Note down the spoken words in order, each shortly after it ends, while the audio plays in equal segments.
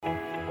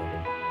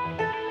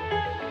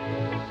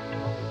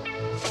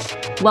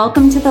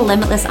Welcome to the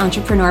Limitless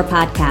Entrepreneur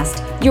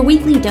Podcast, your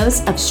weekly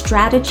dose of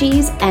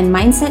strategies and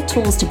mindset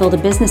tools to build a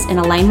business in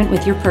alignment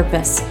with your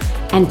purpose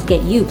and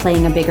get you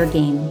playing a bigger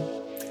game.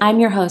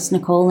 I'm your host,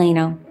 Nicole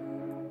Lano.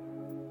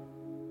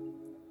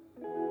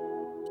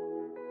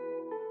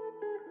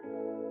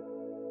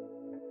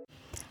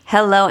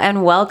 Hello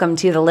and welcome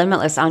to the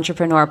Limitless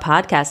Entrepreneur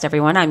Podcast,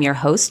 everyone. I'm your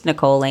host,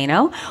 Nicole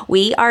Lano.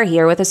 We are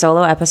here with a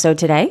solo episode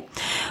today.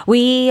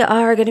 We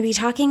are going to be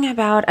talking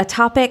about a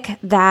topic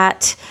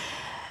that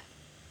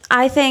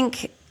I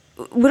think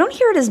we don't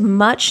hear it as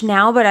much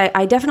now, but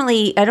I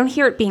don't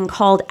hear it being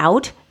called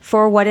out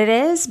for what it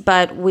is,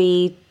 but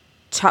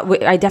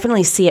I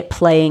definitely see it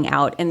playing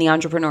out in the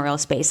entrepreneurial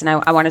space, and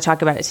I want to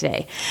talk about it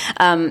today.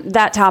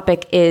 That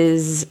topic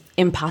is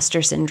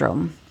imposter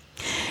syndrome.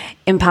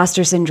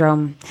 Imposter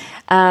syndrome.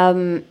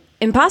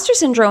 Imposter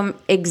syndrome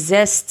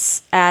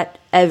exists at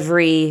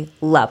every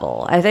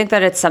level. I think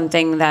that it's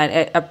something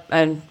that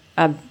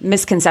a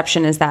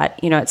misconception is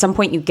that, at some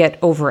point you get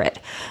over it.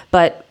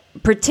 But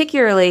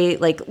particularly,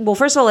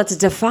 first of all, let's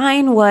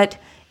define what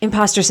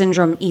imposter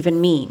syndrome even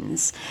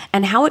means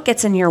and how it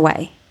gets in your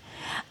way.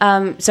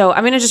 So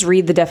I'm going to just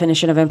read the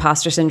definition of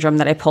imposter syndrome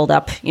that I pulled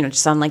up,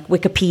 just on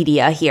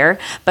Wikipedia here.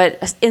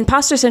 But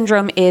imposter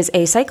syndrome is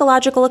a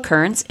psychological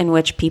occurrence in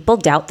which people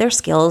doubt their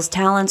skills,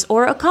 talents,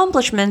 or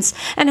accomplishments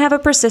and have a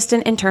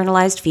persistent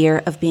internalized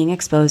fear of being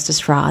exposed as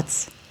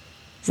frauds.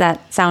 Does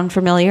that sound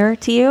familiar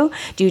to you?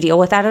 Do you deal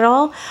with that at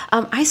all?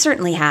 I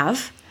certainly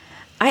have.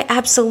 I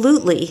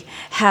absolutely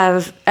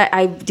have.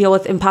 I deal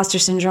with imposter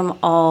syndrome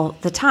all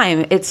the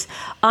time. It's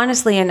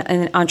honestly in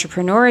the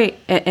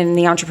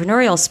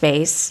entrepreneurial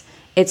space,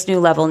 it's new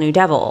level, new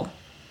devil.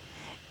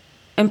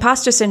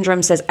 Imposter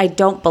syndrome says, I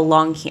don't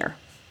belong here,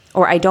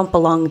 or I don't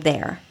belong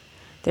there.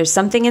 There's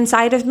something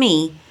inside of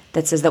me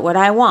that says that what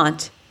I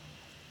want,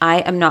 I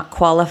am not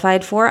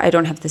qualified for. I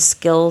don't have the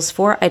skills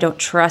for. I don't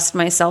trust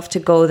myself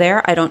to go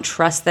there. I don't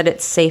trust that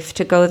it's safe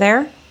to go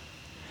there.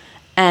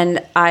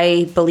 And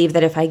I believe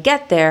that if I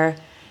get there,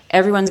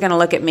 everyone's going to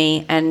look at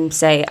me and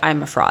say,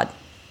 I'm a fraud.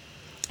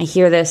 I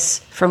hear this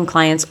from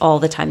clients all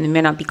the time. They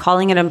may not be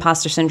calling it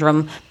imposter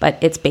syndrome, but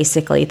it's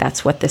basically,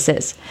 that's what this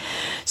is.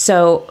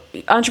 So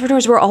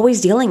entrepreneurs, we're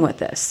always dealing with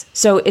this.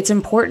 So it's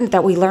important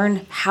that we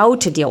learn how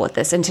to deal with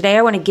this. And today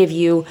I want to give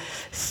you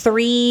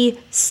 3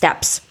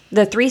 steps,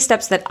 the 3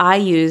 steps that I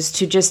use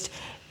to just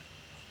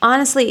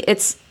honestly,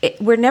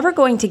 we're never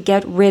going to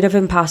get rid of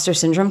imposter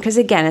syndrome because,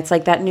 again, it's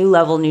like that new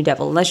level, new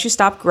devil. Unless you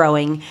stop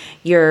growing,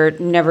 you're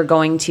never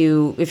going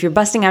to, if you're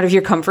busting out of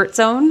your comfort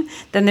zone,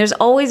 then there's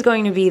always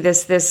going to be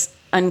this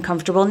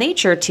uncomfortable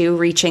nature to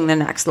reaching the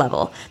next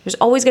level. There's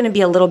always going to be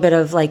a little bit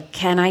of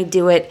can I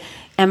do it?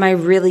 Am I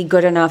really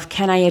good enough?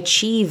 Can I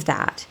achieve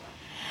that?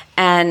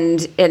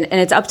 And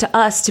it's up to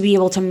us to be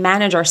able to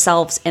manage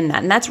ourselves in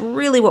that. And that's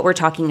really what we're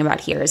talking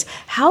about here is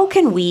how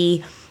can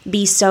we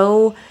be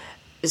so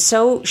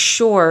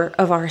sure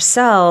of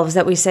ourselves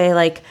that we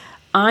say,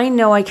 I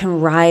know I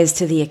can rise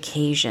to the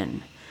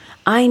occasion.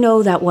 I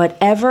know that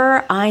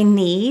whatever I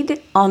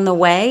need on the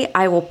way,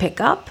 I will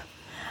pick up.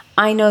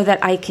 I know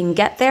that I can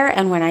get there.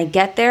 And when I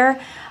get there,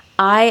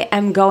 I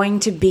am going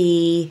to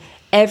be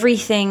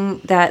everything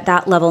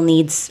that level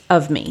needs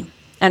of me.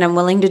 And I'm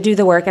willing to do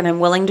the work, and I'm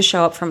willing to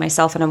show up for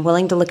myself, and I'm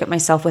willing to look at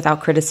myself without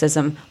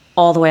criticism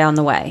all the way on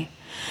the way.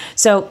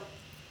 So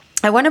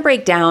I want to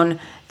break down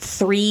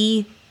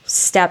 3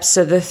 steps.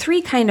 So the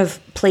 3 kind of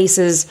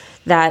places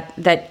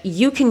that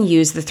you can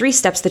use, the 3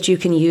 steps that you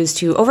can use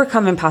to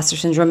overcome imposter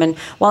syndrome, and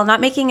while not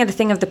making it a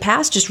thing of the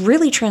past, just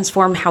really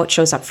transform how it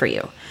shows up for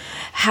you.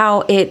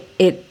 How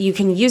you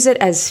can use it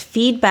as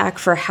feedback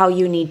for how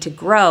you need to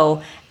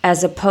grow,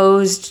 as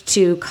opposed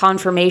to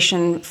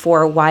confirmation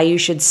for why you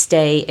should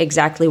stay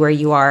exactly where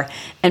you are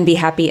and be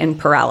happy in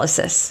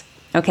paralysis.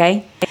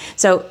 Okay?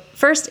 So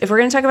first, if we're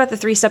going to talk about the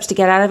 3 steps to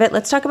get out of it,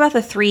 let's talk about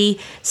the 3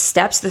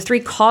 steps, the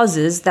 3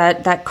 causes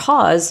that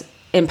cause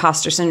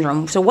imposter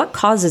syndrome. So what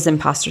causes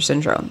imposter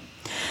syndrome?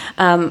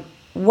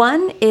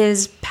 One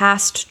is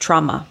past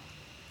trauma.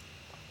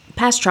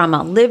 Past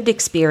trauma, lived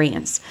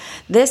experience.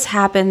 This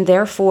happened,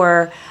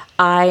 therefore,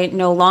 I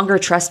no longer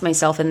trust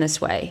myself in this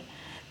way.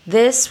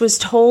 This was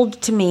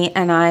told to me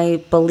and I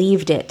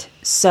believed it,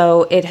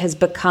 so it has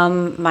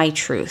become my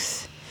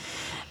truth.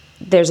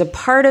 There's a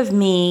part of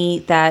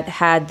me that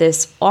had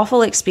this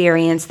awful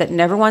experience that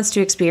never wants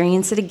to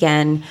experience it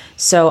again.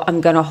 So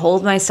I'm going to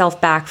hold myself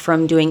back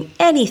from doing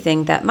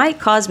anything that might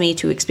cause me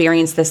to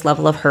experience this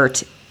level of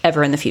hurt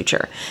ever in the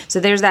future. So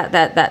there's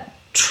that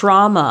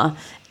trauma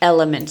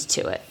element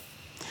to it.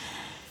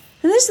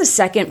 And there's the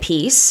second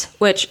piece,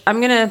 which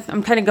I'm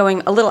kind of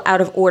going a little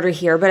out of order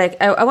here,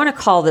 but I want to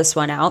call this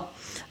one out.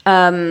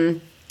 You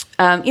know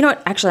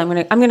what?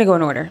 Actually, I'm gonna go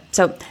in order.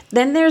 So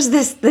then there's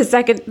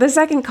the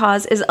second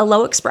cause is a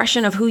low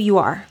expression of who you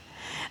are,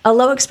 a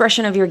low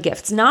expression of your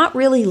gifts, not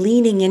really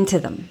leaning into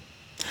them,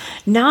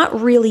 not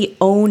really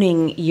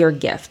owning your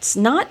gifts,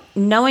 not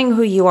knowing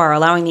who you are,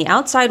 allowing the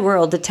outside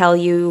world to tell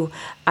you,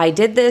 I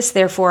did this,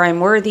 therefore I'm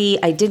worthy.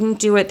 I didn't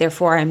do it,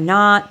 therefore I'm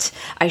not.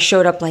 I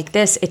showed up like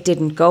this. It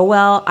didn't go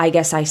well. I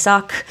guess I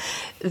suck.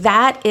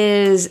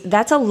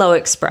 that's a low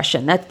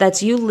expression.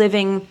 That's you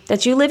living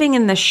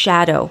in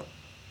the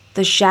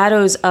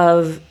shadows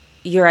of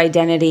your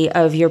identity,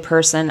 of your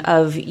person,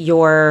 of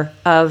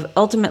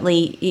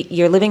ultimately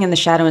you're living in the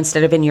shadow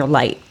instead of in your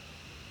light.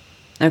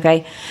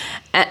 Okay.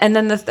 And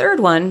then the third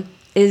one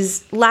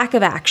is lack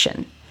of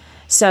action.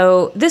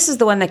 So this is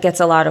the one that gets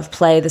a lot of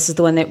play. This is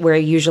the one where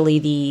usually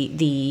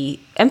the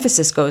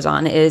emphasis goes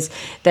on, is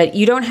that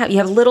you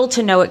have little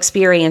to no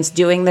experience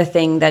doing the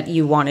thing that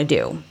you want to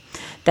do,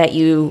 that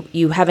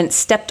you haven't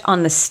stepped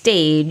on the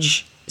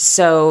stage.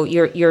 So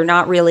you're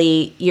not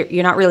really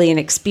an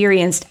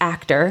experienced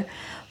actor,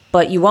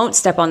 but you won't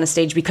step on the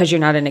stage because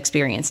you're not an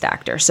experienced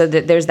actor. So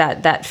that there's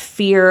that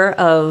fear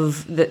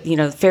of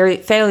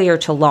failure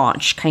to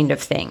launch kind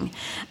of thing.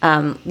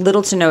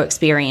 Little to no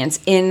experience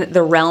in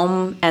the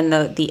realm and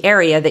the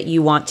area that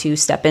you want to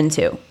step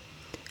into.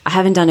 I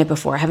haven't done it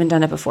before.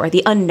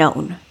 The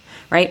unknown,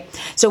 right?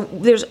 So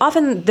there's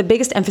often the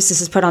biggest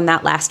emphasis is put on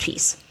that last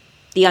piece,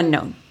 the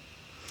unknown.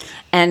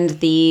 And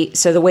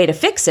so the way to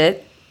fix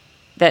it,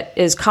 that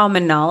is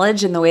common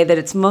knowledge and the way that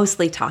it's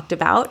mostly talked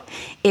about,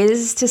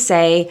 is to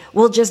say,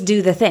 well, just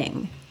do the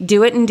thing.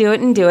 Do it and do it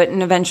and do it,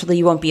 and eventually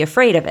you won't be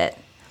afraid of it.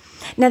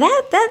 Now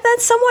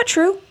that's somewhat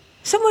true.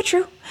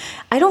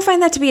 I don't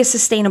find that to be a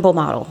sustainable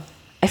model.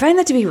 I find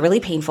that to be really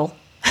painful.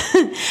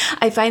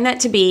 I find that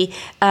to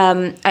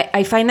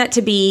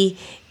be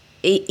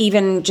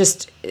even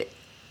just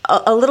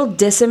a little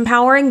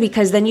disempowering,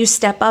 because then you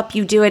step up,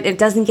 you do it, it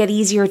doesn't get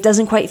easier, it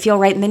doesn't quite feel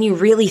right, and then you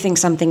really think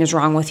something is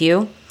wrong with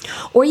you,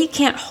 or you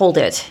can't hold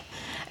it.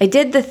 I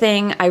did the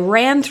thing, I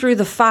ran through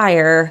the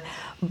fire,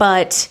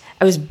 but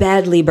I was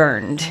badly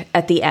burned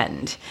at the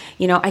end.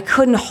 I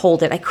couldn't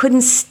hold it, I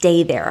couldn't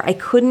stay there, I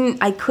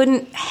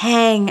couldn't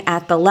hang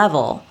at the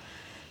level,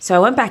 so I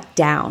went back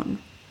down.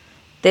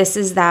 This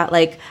is that,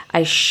 like,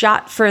 I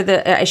shot for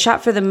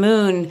the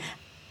moon,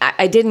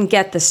 I didn't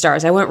get the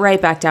stars, I went right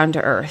back down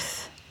to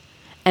earth.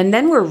 And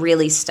then we're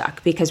really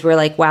stuck because we're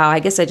like, wow,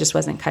 I guess I just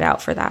wasn't cut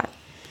out for that.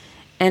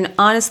 And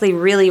honestly,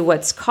 really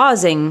what's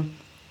causing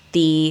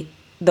the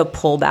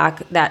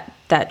pullback,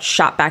 that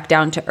shot back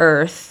down to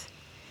earth,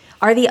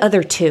 are the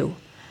other two,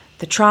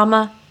 the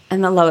trauma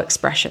and the low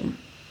expression.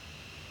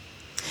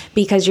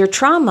 Because your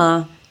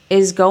trauma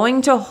is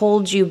going to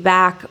hold you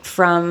back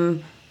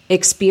from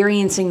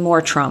experiencing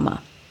more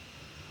trauma.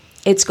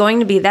 It's going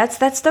to be,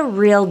 that's the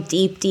real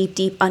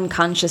deep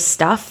unconscious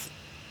stuff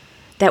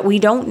that we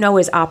don't know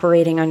is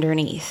operating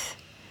underneath.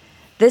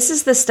 This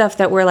is the stuff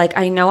that we're like,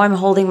 I know I'm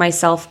holding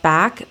myself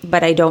back,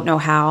 but I don't know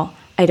how.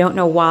 I don't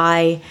know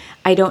why.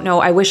 I don't know.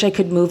 I wish I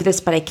could move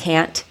this, but I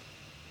can't.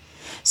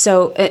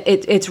 So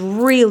it's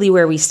really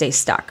where we stay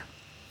stuck.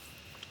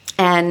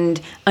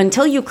 And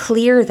until you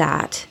clear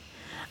that,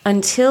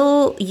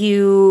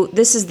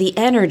 this is the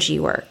energy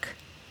work.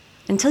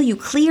 Until you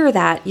clear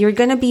that, you're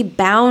going to be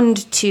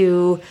bound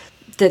to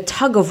the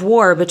tug of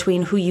war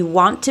between who you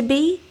want to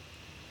be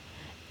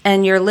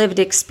and your lived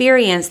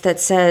experience that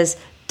says,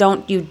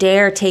 don't you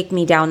dare take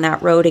me down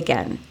that road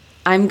again.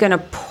 I'm going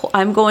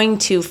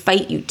to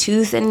fight you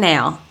tooth and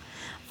nail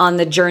on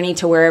the journey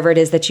to wherever it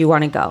is that you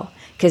want to go,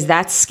 because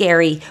that's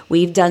scary.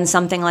 We've done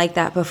something like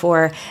that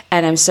before,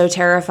 and I'm so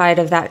terrified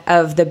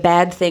of the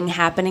bad thing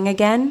happening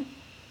again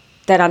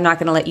that I'm not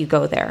going to let you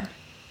go there.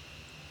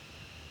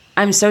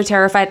 I'm so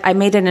terrified. I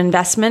made an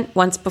investment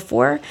once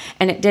before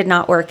and it did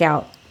not work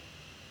out.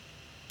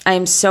 I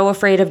am so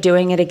afraid of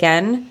doing it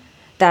again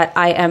that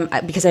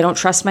because I don't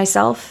trust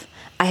myself.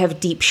 I have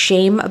deep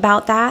shame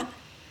about that.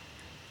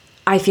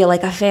 I feel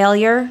like a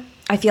failure.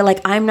 I feel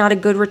like I'm not a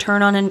good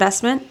return on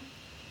investment.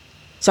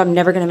 So I'm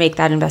never going to make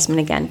that investment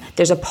again.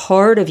 There's a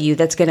part of you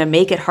that's going to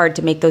make it hard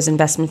to make those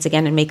investments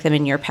again and make them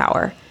in your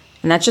power.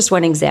 And that's just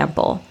one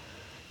example.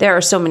 There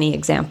are so many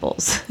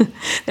examples.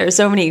 There are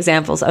so many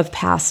examples of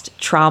past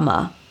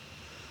trauma.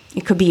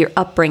 It could be your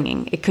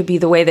upbringing. It could be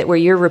the way where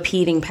you're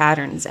repeating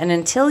patterns. And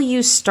until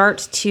you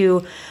start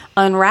to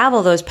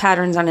unravel those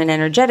patterns on an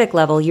energetic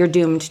level, you're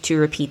doomed to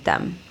repeat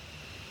them.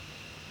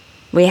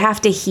 We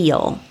have to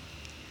heal.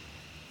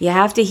 You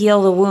have to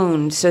heal the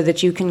wound so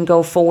that you can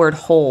go forward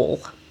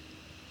whole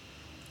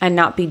and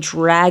not be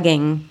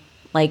dragging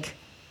like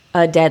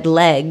a dead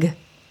leg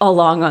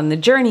along on the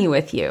journey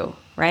with you,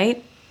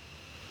 right?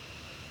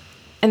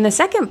 And the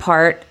second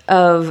part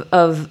of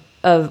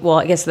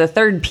I guess the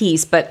third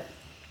piece, but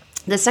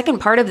the second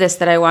part of this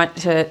that I want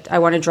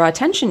to draw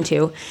attention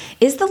to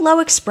is the low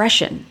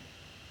expression.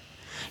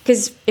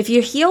 Because if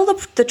you heal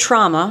the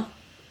trauma,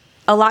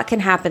 a lot can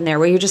happen there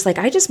where you're just like,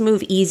 I just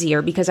move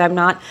easier because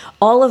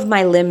all of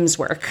my limbs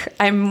work.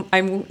 I'm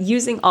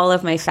using all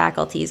of my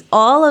faculties.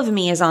 All of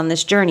me is on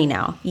this journey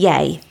now.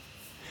 Yay.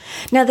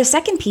 Now, the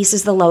second piece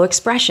is the low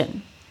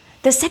expression.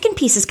 The second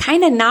piece is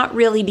kind of not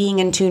really being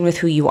in tune with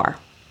who you are.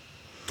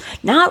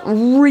 Not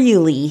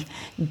really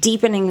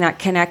deepening that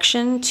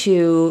connection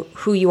to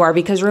who you are.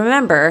 Because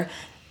remember,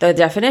 the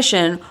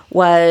definition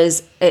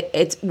was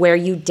it's where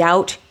you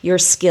doubt your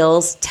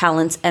skills,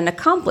 talents, and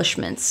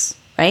accomplishments,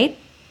 right?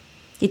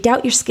 You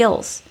doubt your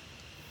skills.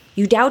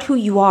 You doubt who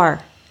you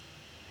are.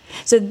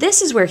 So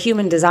this is where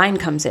human design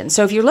comes in.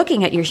 So if you're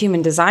looking at your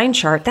human design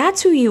chart,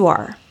 that's who you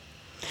are.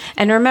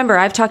 And remember,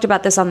 I've talked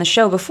about this on the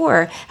show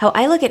before, how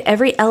I look at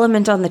every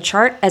element on the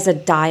chart as a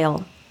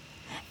dial.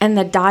 And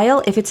the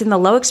dial, if it's in the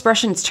low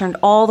expression, it's turned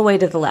all the way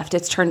to the left.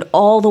 It's turned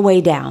all the way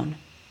down,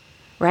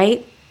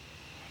 right?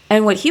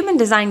 And what human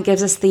design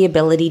gives us the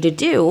ability to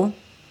do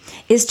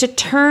is to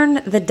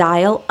turn the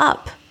dial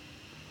up.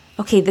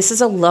 Okay, this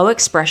is a low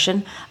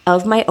expression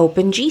of my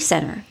open G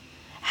center.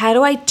 How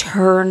do I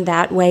turn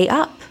that way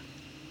up?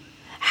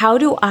 How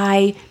do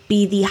I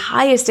be the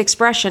highest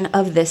expression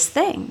of this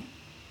thing?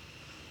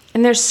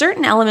 And there's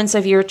certain elements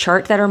of your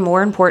chart that are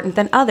more important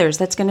than others.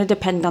 That's going to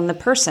depend on the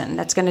person.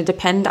 That's going to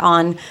depend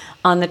on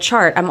the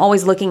chart. I'm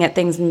always looking at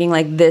things and being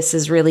like, this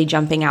is really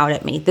jumping out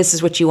at me. This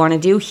is what you want to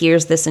do.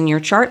 Here's this in your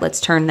chart. Let's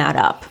turn that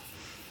up.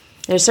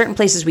 There's certain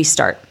places we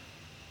start.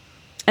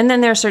 And then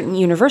there are certain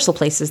universal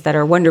places that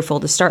are wonderful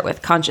to start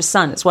with. Conscious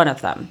sun is one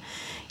of them.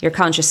 Your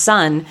conscious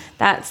sun,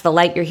 that's the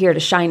light you're here to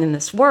shine in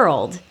this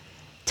world.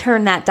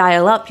 Turn that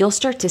dial up. You'll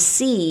start to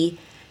see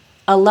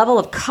a level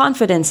of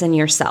confidence in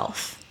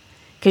yourself,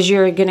 because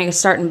you're going to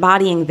start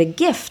embodying the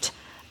gift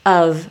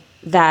of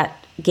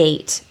that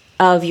gate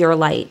of your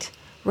light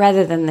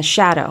rather than the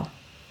shadow.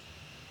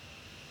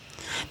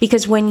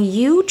 Because when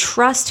you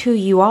trust who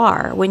you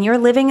are, when you're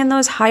living in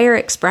those higher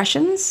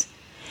expressions,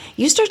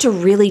 you start to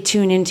really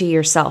tune into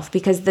yourself,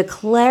 because the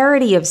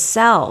clarity of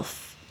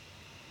self,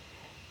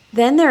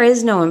 then there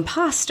is no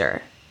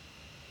imposter.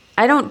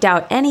 I don't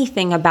doubt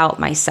anything about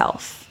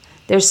myself.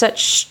 There's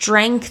such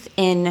strength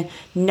in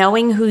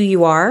knowing who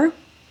you are,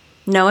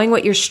 knowing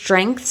what your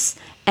strengths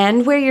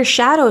and where your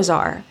shadows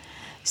are.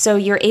 So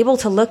you're able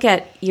to look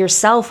at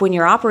yourself when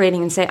you're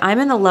operating and say, I'm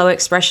in the low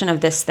expression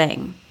of this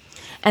thing.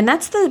 And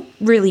that's the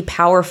really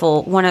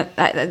powerful, one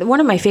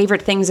of my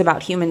favorite things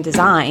about human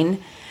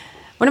design.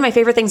 One of my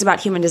favorite things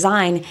about human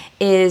design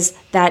is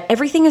that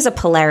everything is a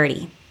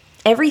polarity.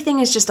 Everything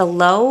is just a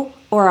low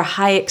or a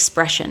high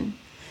expression.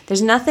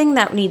 There's nothing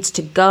that needs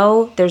to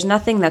go. There's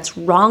nothing that's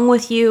wrong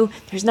with you.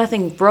 There's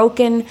nothing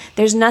broken.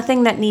 There's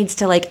nothing that needs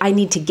to I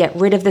need to get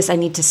rid of this. I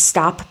need to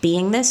stop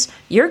being this.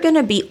 You're going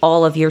to be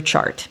all of your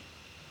chart.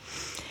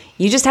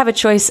 You just have a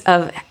choice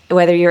of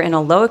whether you're in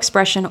a low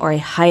expression or a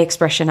high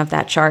expression of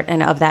that chart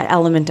and of that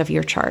element of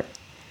your chart.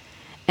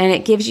 And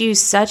it gives you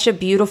such a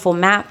beautiful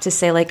map to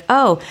say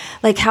how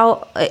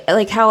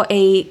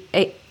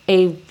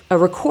a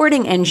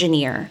recording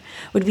engineer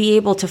would be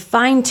able to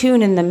fine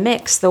tune in the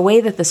mix the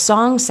way that the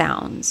song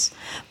sounds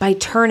by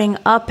turning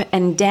up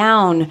and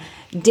down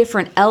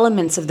different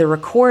elements of the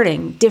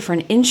recording,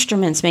 different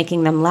instruments,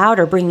 making them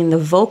louder, bringing the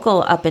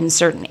vocal up in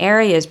certain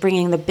areas,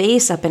 bringing the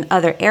bass up in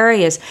other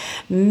areas,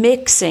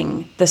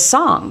 mixing the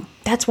song.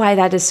 That's why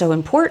that is so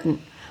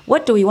important.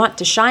 What do we want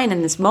to shine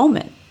in this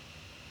moment?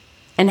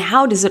 And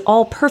how does it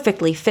all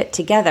perfectly fit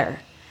together?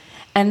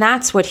 And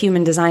that's what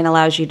human design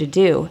allows you to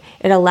do.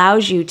 It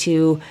allows you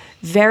to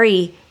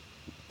very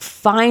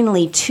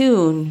finely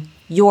tune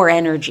your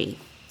energy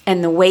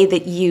and the way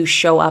that you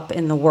show up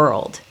in the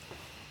world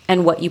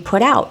and what you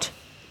put out.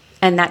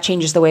 And that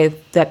changes the way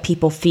that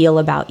people feel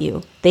about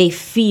you. They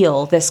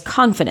feel this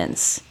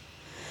confidence.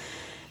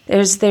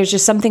 There's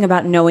just something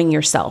about knowing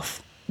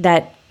yourself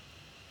that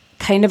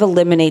kind of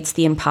eliminates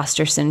the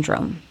imposter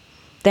syndrome.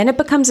 Then it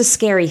becomes a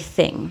scary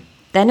thing.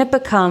 Then it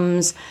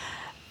becomes,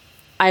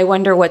 I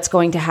wonder what's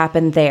going to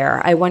happen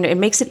there. I wonder, it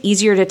makes it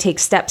easier to take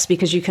steps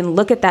because you can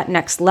look at that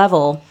next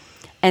level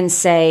and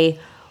say,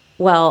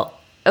 well,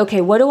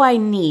 okay, what do I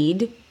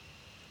need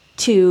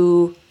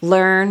to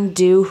learn,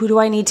 do? Who do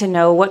I need to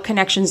know? What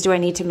connections do I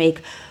need to make?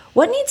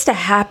 What needs to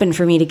happen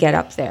for me to get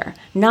up there?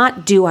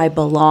 Not, do I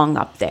belong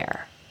up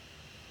there?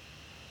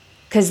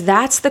 Because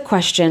that's the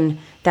question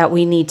that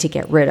we need to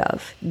get rid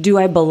of. Do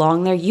I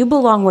belong there? You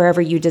belong wherever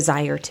you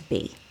desire to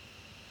be.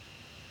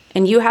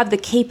 And you have the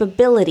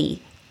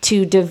capability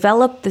to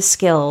develop the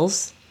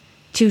skills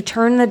to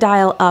turn the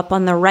dial up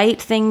on the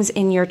right things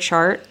in your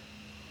chart,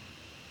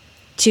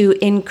 to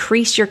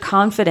increase your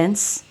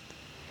confidence.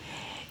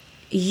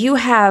 You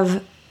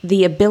have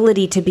the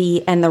ability to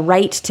be and the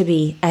right to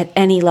be at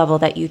any level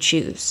that you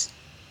choose.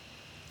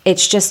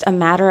 It's just a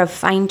matter of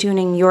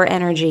fine-tuning your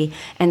energy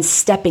and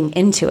stepping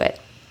into it.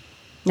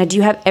 Now, do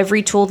you have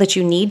every tool that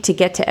you need to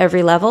get to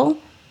every level?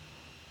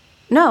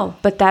 No,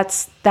 but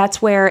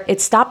that's where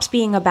it stops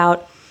being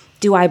about,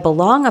 do I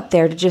belong up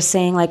there, to just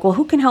saying well,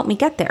 who can help me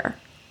get there?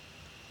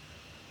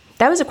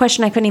 That was a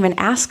question I couldn't even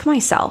ask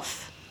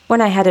myself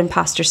when I had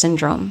imposter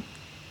syndrome.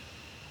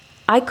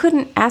 I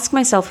couldn't ask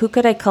myself, who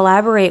could I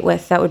collaborate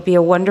with that would be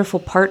a wonderful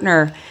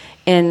partner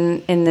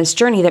in this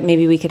journey, that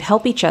maybe we could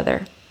help each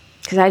other,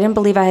 because I didn't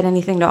believe I had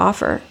anything to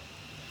offer.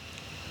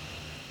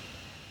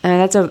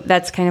 And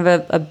that's kind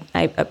of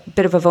a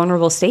bit of a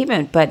vulnerable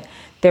statement, but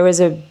there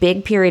was a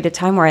big period of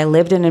time where I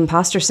lived in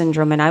imposter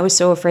syndrome, and I was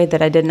so afraid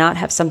that I did not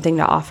have something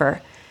to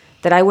offer,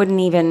 that I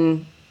wouldn't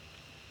even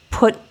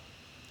put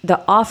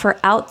the offer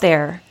out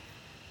there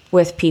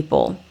with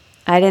people.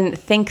 I didn't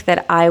think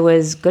that I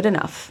was good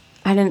enough.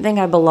 I didn't think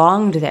I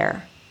belonged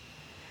there.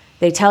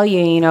 They tell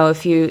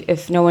you,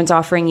 if no one's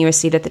offering you a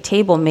seat at the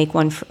table, make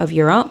one of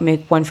your own,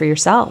 make one for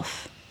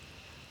yourself.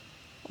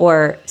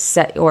 Or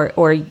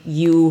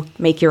you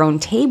make your own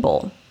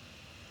table.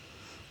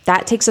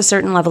 That takes a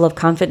certain level of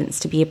confidence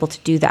to be able to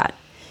do that.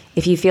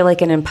 If you feel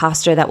like an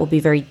imposter, that will be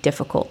very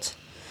difficult.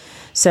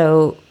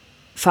 So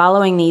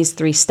following these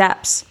 3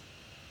 steps,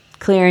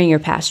 clearing your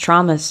past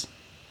traumas,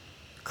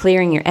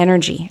 clearing your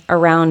energy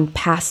around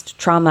past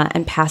trauma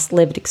and past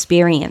lived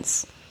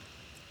experience,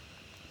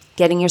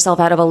 getting yourself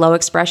out of a low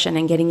expression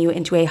and getting you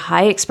into a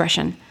high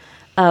expression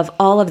of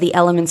all of the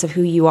elements of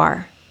who you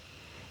are,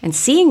 and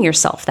seeing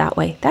yourself that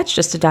way. That's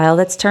just a dial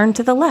that's turned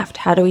to the left.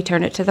 How do we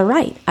turn it to the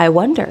right? I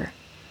wonder.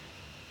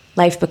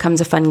 Life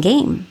becomes a fun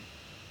game.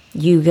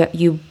 You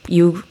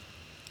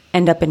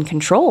end up in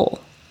control.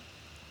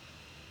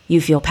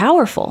 You feel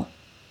powerful.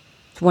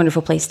 It's a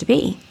wonderful place to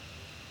be.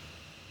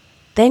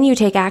 Then you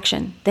take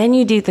action. Then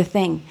you do the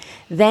thing.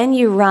 Then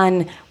you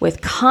run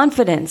with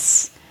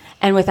confidence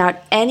and without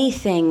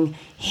anything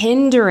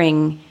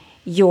hindering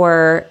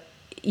your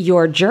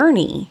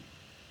journey.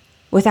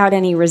 Without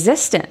any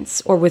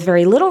resistance, or with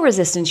very little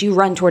resistance, you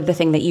run toward the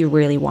thing that you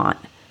really want.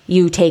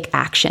 You take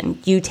action.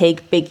 You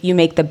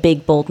make the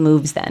big, bold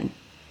moves then,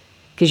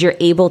 because you're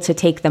able to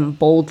take them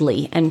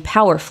boldly and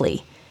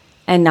powerfully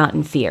and not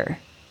in fear.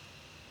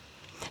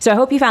 So I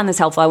hope you found this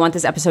helpful. I want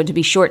this episode to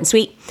be short and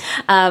sweet.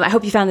 I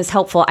hope you found this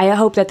helpful. I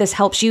hope that this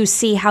helps you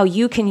see how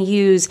you can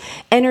use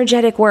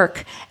energetic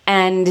work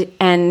and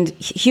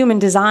human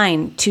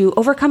design to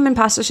overcome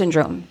imposter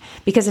syndrome,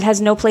 because it has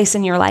no place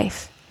in your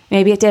life.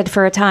 Maybe it did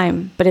for a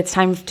time, but it's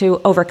time to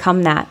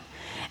overcome that.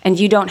 And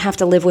you don't have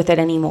to live with it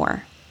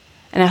anymore.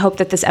 And I hope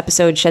that this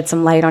episode shed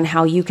some light on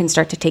how you can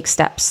start to take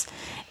steps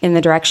in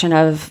the direction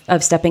of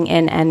stepping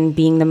in and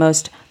being the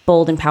most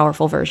bold and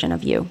powerful version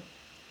of you.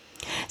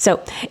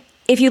 So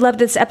if you loved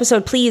this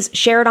episode, please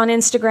share it on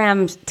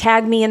Instagram,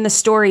 tag me in the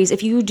stories.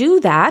 If you do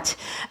that,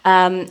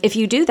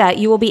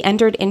 you will be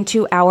entered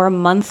into our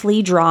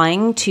monthly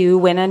drawing to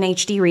win an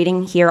HD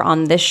reading here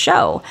on this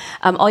show.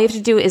 All you have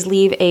to do is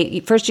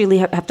you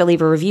have to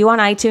leave a review on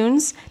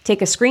iTunes,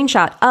 take a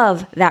screenshot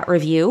of that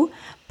review,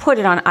 put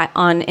it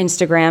on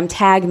Instagram,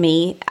 tag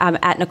me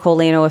at Nicole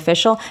Lano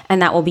Official, and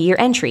that will be your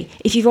entry.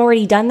 If you've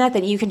already done that,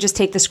 then you can just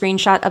take the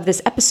screenshot of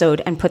this episode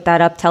and put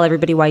that up, tell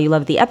everybody why you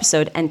love the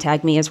episode, and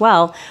tag me as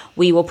well.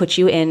 We will put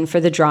you in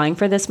for the drawing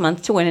for this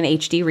month to win an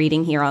HD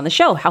reading here on the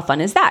show. How fun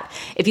is that?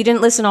 If you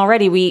didn't listen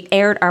already, we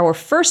aired our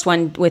first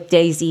one with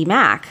Daisy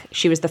Mack.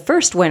 She was the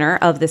first winner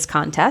of this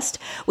contest.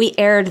 We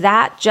aired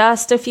that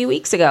just a few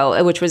weeks ago,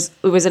 it was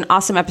an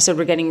awesome episode.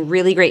 We're getting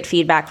really great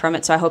feedback from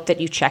it, so I hope that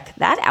you check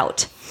that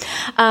out.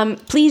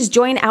 Please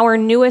join our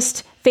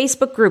newest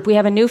Facebook group. We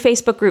have a new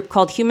Facebook group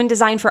called Human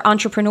Design for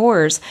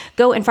Entrepreneurs.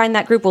 Go and find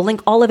that group. We'll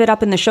link all of it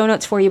up in the show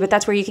notes for you, but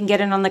that's where you can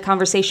get in on the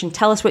conversation.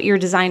 Tell us what your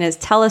design is.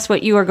 Tell us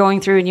what you are going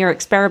through in your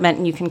experiment,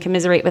 and you can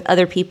commiserate with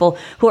other people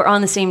who are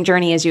on the same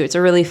journey as you. It's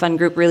a really fun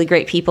group, really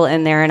great people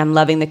in there, and I'm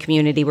loving the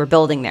community we're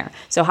building there.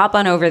 So hop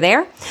on over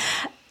there.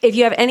 If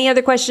you have any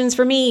other questions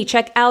for me,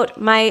 check out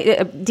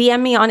my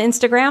DM me on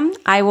Instagram.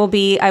 I will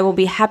be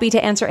happy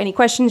to answer any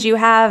questions you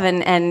have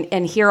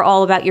and hear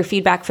all about your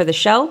feedback for the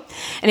show.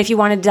 And if you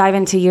want to dive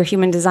into your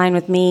human design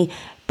with me,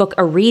 book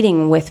a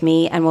reading with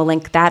me, and we'll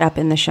link that up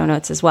in the show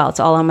notes as well. It's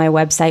all on my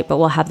website, but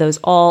we'll have those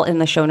all in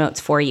the show notes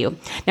for you.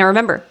 Now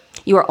remember,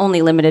 you are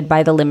only limited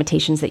by the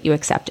limitations that you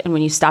accept. And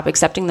when you stop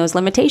accepting those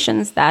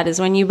limitations, that is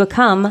when you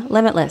become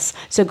limitless.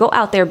 So go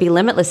out there, be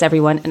limitless,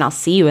 everyone, and I'll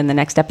see you in the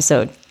next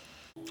episode.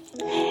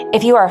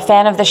 If you are a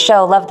fan of the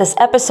show, love this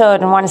episode,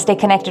 and want to stay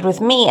connected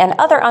with me and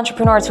other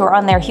entrepreneurs who are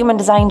on their human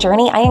design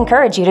journey, I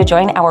encourage you to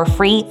join our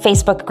free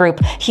Facebook group,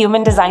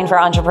 Human Design for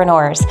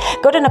Entrepreneurs.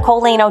 Go to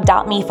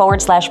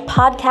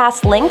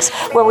NicoleLano.me/podcast links,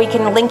 where we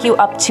can link you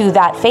up to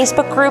that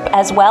Facebook group,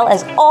 as well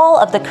as all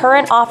of the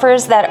current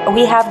offers that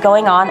we have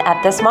going on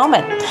at this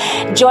moment.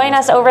 Join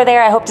us over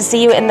there. I hope to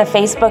see you in the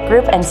Facebook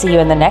group, and see you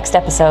in the next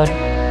episode.